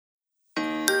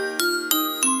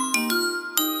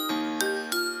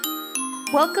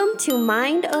Welcome to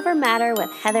Mind Over Matter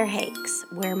with Heather Hakes,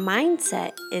 where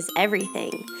mindset is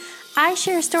everything. I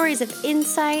share stories of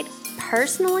insight,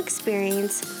 personal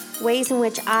experience, ways in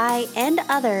which I and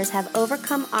others have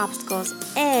overcome obstacles,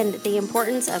 and the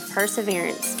importance of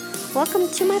perseverance. Welcome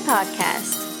to my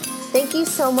podcast. Thank you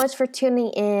so much for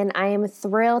tuning in. I am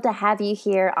thrilled to have you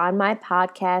here on my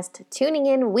podcast, tuning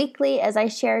in weekly as I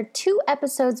share 2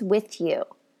 episodes with you.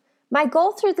 My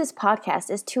goal through this podcast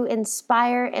is to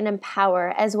inspire and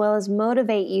empower as well as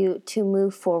motivate you to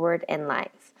move forward in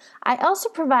life. I also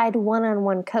provide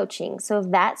one-on-one coaching, so if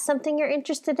that's something you're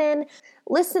interested in,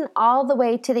 listen all the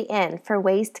way to the end for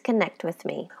ways to connect with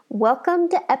me. Welcome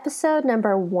to episode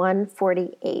number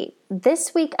 148.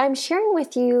 This week, I'm sharing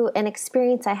with you an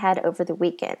experience I had over the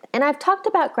weekend, and I've talked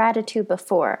about gratitude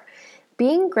before.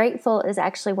 Being grateful is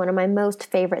actually one of my most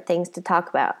favorite things to talk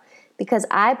about, because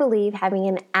I believe having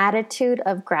an attitude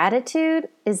of gratitude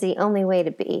is the only way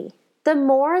to be. The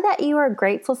more that you are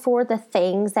grateful for the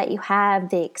things that you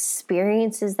have, the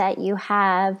experiences that you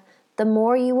have, the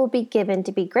more you will be given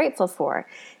to be grateful for.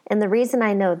 And the reason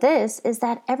I know this is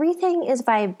that everything is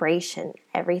vibration.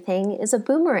 Everything is a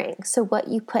boomerang. So what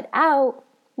you put out,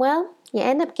 well, you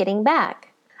end up getting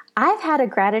back. I've had a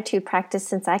gratitude practice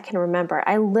since I can remember.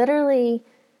 I literally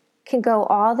can go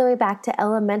all the way back to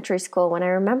elementary school when I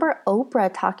remember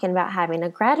Oprah talking about having a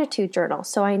gratitude journal.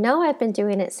 So I know I've been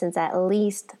doing it since at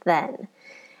least then.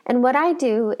 And what I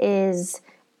do is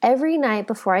every night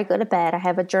before I go to bed, I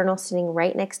have a journal sitting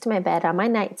right next to my bed on my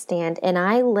nightstand, and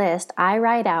I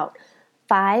write out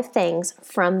 5 things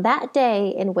from that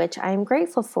day in which I am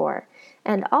grateful for.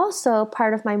 And also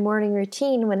part of my morning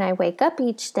routine when I wake up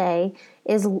each day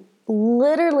is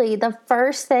literally the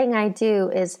first thing I do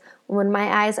is when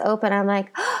my eyes open, I'm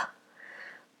like,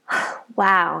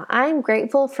 wow, I'm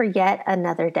grateful for yet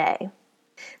another day.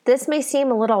 This may seem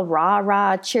a little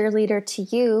rah-rah cheerleader to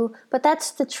you, but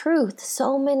that's the truth.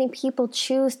 So many people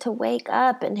choose to wake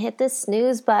up and hit the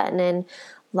snooze button and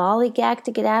lollygag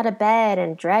to get out of bed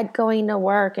and dread going to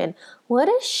work. And what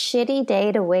a shitty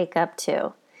day to wake up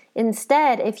to.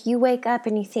 Instead, if you wake up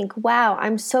and you think, wow,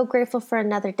 I'm so grateful for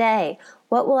another day.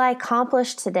 What will I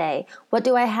accomplish today? What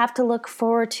do I have to look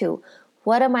forward to?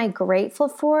 What am I grateful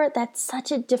for? That's such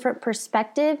a different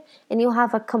perspective, and you'll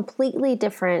have a completely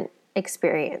different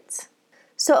experience.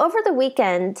 So over the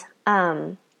weekend,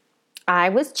 I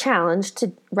was challenged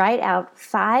to write out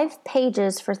 5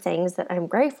 pages for things that I'm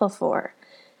grateful for.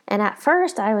 And at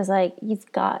first I was like,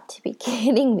 you've got to be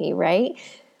kidding me, right?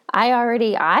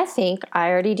 I think I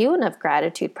already do enough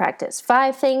gratitude practice.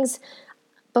 5 things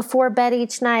before bed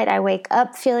each night I wake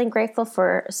up feeling grateful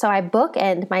for, so I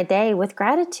bookend my day with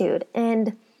gratitude.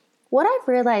 And what I've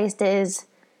realized is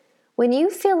when you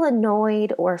feel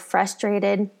annoyed or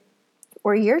frustrated,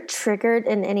 or you're triggered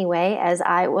in any way, as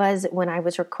I was when I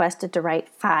was requested to write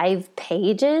 5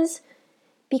 pages,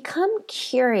 become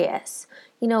curious.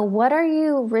 What are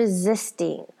you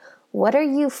resisting? What are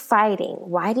you fighting?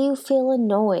 Why do you feel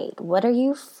annoyed? What are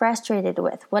you frustrated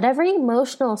with? Whatever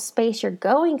emotional space you're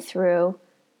going through,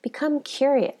 become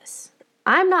curious.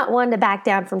 I'm not one to back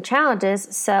down from challenges,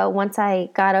 so once I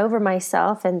got over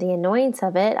myself and the annoyance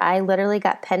of it, I literally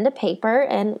got pen to paper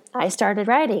and I started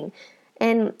writing.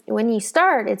 And when you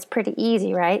start, it's pretty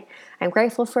easy, right? I'm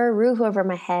grateful for a roof over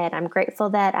my head. I'm grateful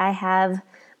that I have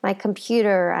my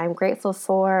computer. I'm grateful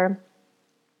for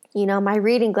my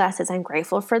reading glasses. I'm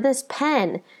grateful for this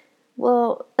pen.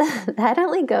 Well, that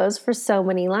only goes for so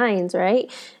many lines, right?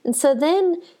 And so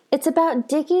then it's about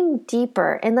digging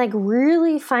deeper and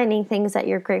really finding things that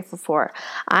you're grateful for.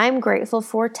 I'm grateful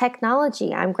for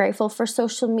technology. I'm grateful for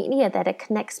social media, that it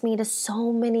connects me to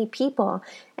so many people.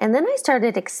 And then I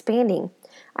started expanding.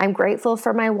 I'm grateful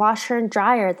for my washer and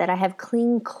dryer, that I have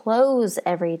clean clothes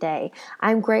every day.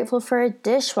 I'm grateful for a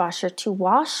dishwasher to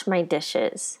wash my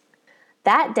dishes.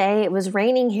 That day, it was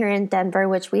raining here in Denver,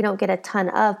 which we don't get a ton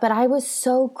of, but I was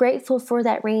so grateful for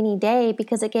that rainy day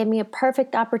because it gave me a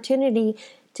perfect opportunity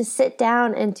to sit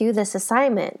down and do this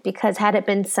assignment. Because had it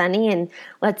been sunny and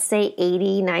let's say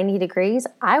 80, 90 degrees,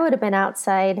 I would have been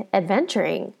outside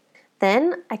adventuring.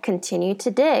 Then I continued to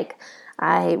dig.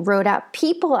 I wrote out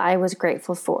people I was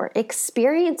grateful for,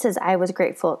 experiences I was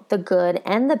grateful, the good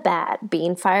and the bad,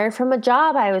 being fired from a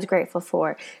job I was grateful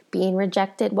for, being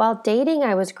rejected while dating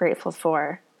I was grateful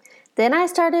for. Then I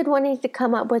started wanting to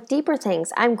come up with deeper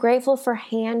things. I'm grateful for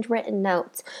handwritten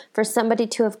notes, for somebody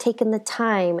to have taken the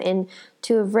time and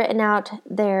to have written out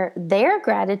their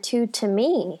gratitude to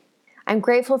me. I'm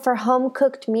grateful for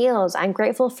home-cooked meals. I'm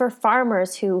grateful for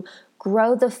farmers who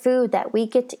grow the food that we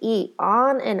get to eat,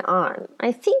 on and on.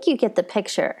 I think you get the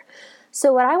picture.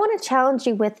 So what I want to challenge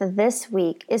you with this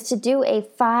week is to do a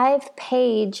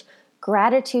 5-page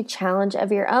gratitude challenge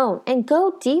of your own and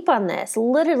go deep on this,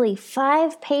 literally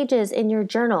 5 pages in your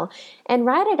journal, and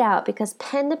write it out, because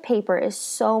pen to paper is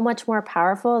so much more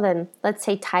powerful than, let's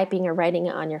say, typing or writing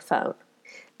it on your phone.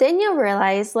 Then you'll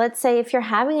realize, let's say if you're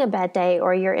having a bad day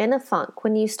or you're in a funk,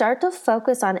 when you start to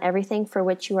focus on everything for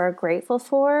which you are grateful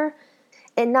for,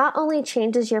 it not only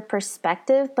changes your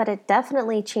perspective, but it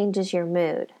definitely changes your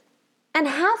mood. And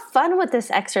have fun with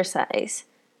this exercise.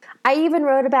 I even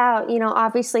wrote about,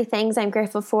 obviously things I'm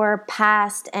grateful for,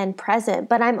 past and present,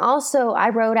 but I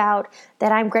wrote out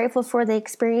that I'm grateful for the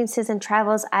experiences and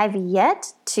travels I've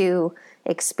yet to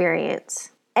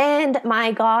experience. And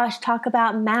my gosh, talk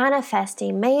about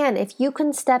manifesting. Man, if you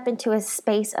can step into a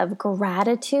space of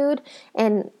gratitude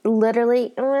and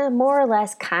literally, more or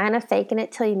less, kind of faking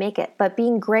it till you make it, but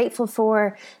being grateful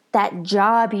for that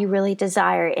job you really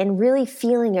desire and really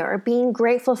feeling it, or being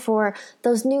grateful for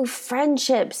those new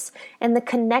friendships and the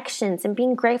connections, and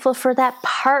being grateful for that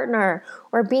partner,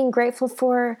 or being grateful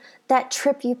for that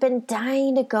trip you've been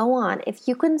dying to go on. If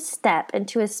you can step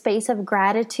into a space of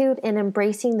gratitude and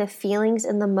embracing the feelings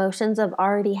and the emotions of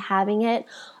already having it,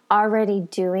 already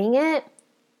doing it,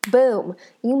 boom,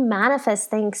 you manifest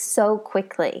things so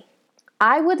quickly.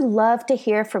 I would love to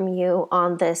hear from you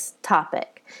on this topic.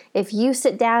 If you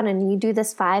sit down and you do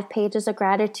this 5 pages of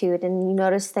gratitude and you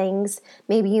notice things,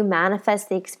 maybe you manifest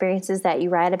the experiences that you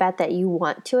write about that you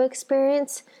want to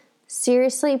experience,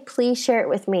 seriously, please share it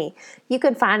with me. You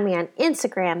can find me on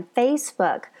Instagram,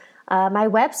 Facebook, my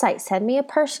website. Send me a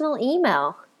personal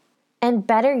email. And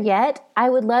better yet, I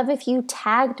would love if you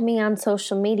tagged me on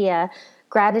social media,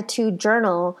 Gratitude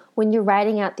Journal, when you're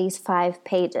writing out these 5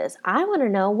 pages. I want to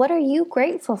know, what are you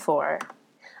grateful for?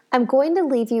 I'm going to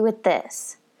leave you with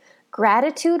this.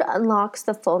 Gratitude unlocks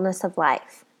the fullness of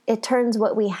life. It turns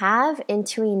what we have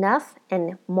into enough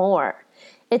and more.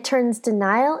 It turns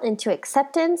denial into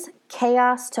acceptance,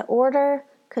 chaos to order,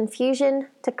 confusion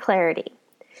to clarity.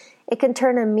 It can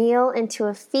turn a meal into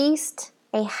a feast,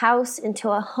 a house into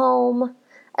a home,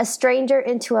 a stranger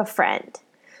into a friend.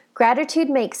 Gratitude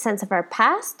makes sense of our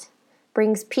past,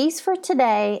 brings peace for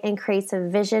today, and creates a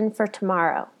vision for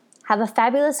tomorrow. Have a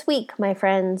fabulous week, my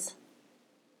friends.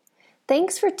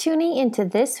 Thanks for tuning into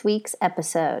this week's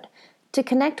episode. To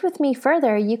connect with me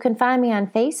further, you can find me on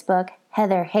Facebook,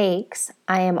 Heather Hakes.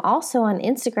 I am also on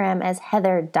Instagram as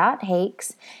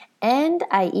heather.hakes, and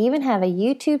I even have a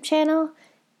YouTube channel.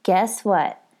 Guess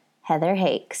what? Heather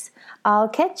Hakes. I'll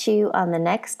catch you on the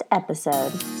next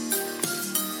episode.